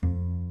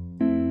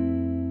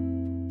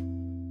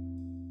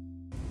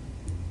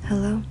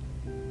Hello.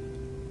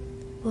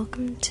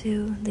 Welcome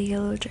to the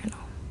Yellow Journal.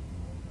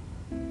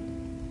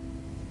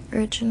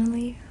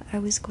 Originally, I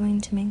was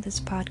going to make this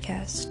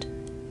podcast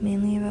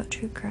mainly about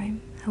true crime.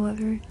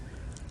 However,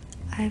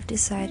 I've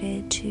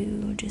decided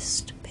to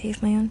just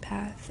pave my own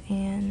path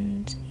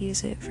and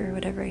use it for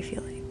whatever I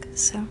feel like.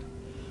 So,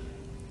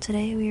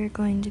 today we are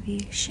going to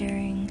be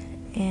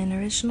sharing an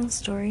original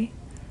story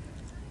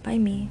by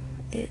me.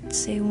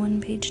 It's a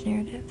one-page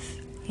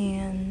narrative,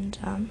 and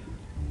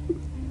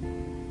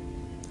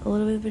a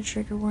little bit of a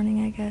trigger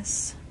warning, I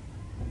guess.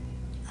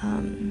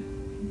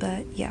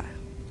 But yeah,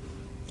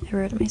 I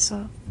wrote it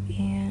myself,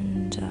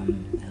 and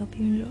I hope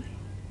you enjoy.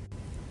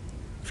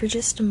 For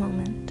just a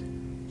moment,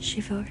 she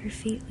felt her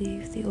feet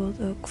leave the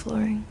old oak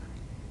flooring.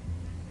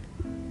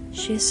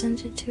 She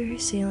ascended to her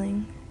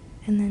ceiling,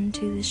 and then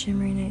to the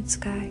shimmery night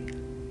sky.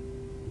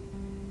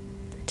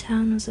 The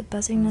town was a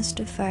buzzing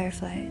nest of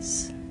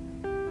fireflies,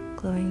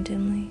 glowing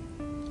dimly.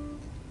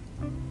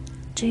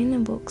 Jane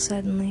awoke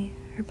suddenly,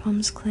 her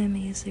palms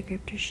clammy as they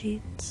gripped her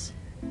sheets.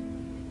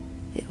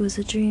 It was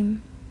a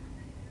dream.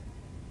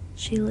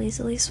 She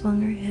lazily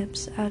swung her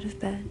hips out of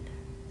bed,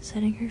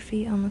 setting her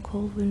feet on the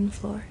cold wooden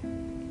floor,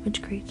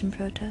 which creaked in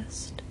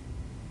protest.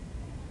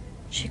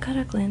 She caught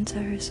a glance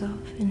at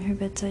herself in her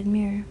bedside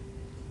mirror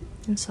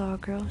and saw a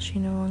girl she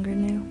no longer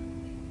knew.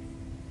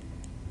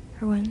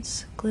 Her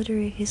once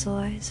glittery hazel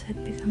eyes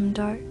had become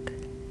dark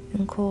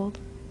and cold,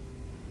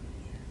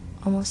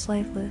 almost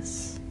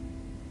lifeless.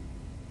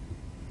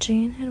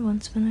 Jane had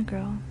once been a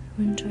girl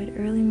who enjoyed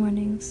early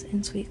mornings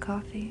and sweet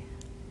coffee,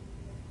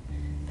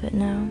 but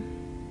now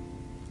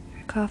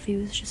her coffee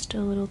was just a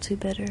little too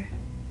bitter.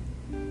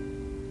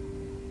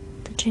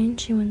 The Jane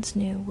she once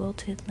knew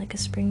wilted like a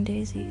spring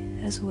daisy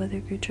as the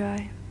weather grew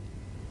dry.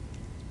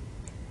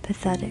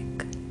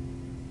 Pathetic.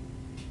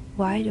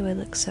 Why do I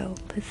look so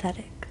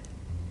pathetic?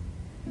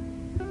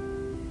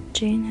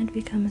 Jane had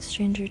become a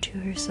stranger to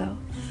herself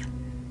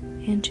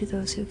and to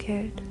those who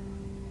cared.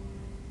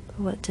 But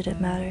what did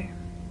it matter?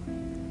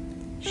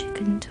 She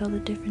couldn't tell the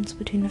difference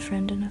between a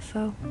friend and a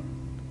foe.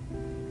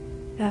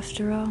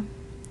 After all,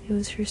 it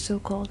was her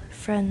so-called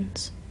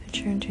friends who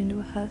turned her into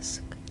a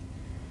husk,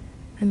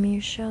 a mere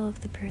shell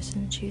of the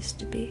person she used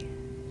to be.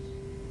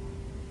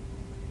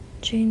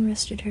 Jane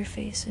rested her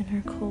face in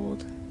her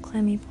cold,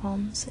 clammy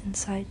palms and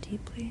sighed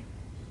deeply.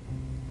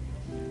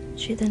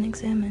 She then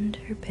examined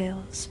her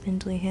pale,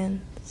 spindly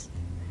hands.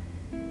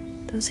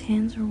 Those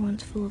hands were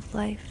once full of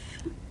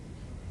life,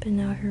 but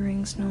now her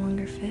rings no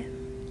longer fit,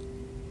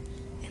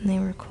 and they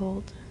were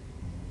cold.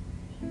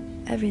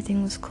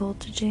 Everything was cold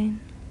to Jane.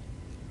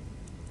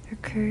 Her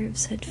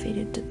curves had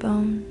faded to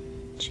bone.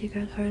 She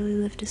could hardly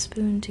lift a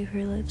spoon to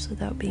her lips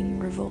without being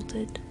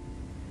revolted.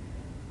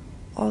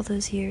 All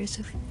those years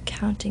of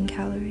counting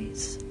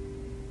calories,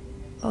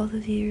 all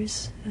those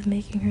years of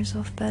making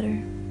herself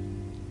better.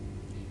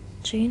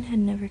 Jane had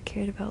never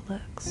cared about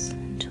looks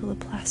until the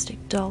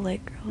plastic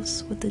doll-like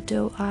girls with the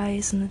doe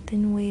eyes and the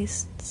thin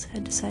waists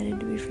had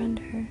decided to befriend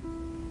her.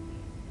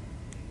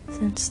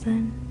 Since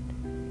then,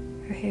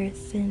 her hair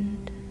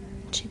thinned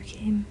and she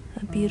became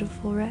a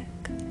beautiful wreck,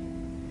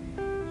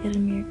 yet a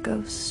mere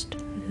ghost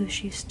of who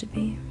she used to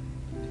be.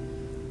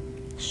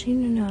 She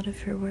knew not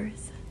of her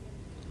worth,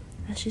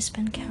 as she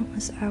spent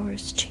countless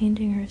hours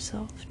changing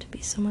herself to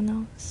be someone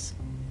else.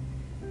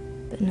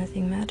 But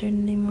nothing mattered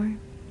anymore.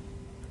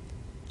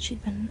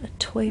 She'd been a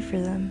toy for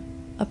them,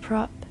 a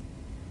prop.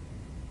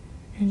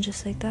 And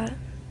just like that,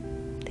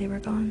 they were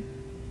gone.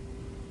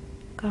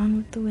 Gone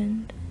with the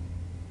wind,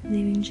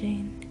 leaving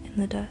Jane in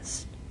the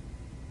dust.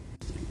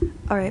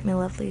 Alright, my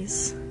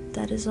lovelies,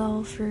 that is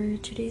all for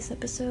today's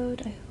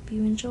episode. I hope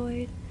you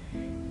enjoyed,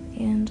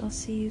 and I'll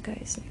see you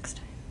guys next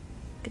time.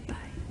 Goodbye.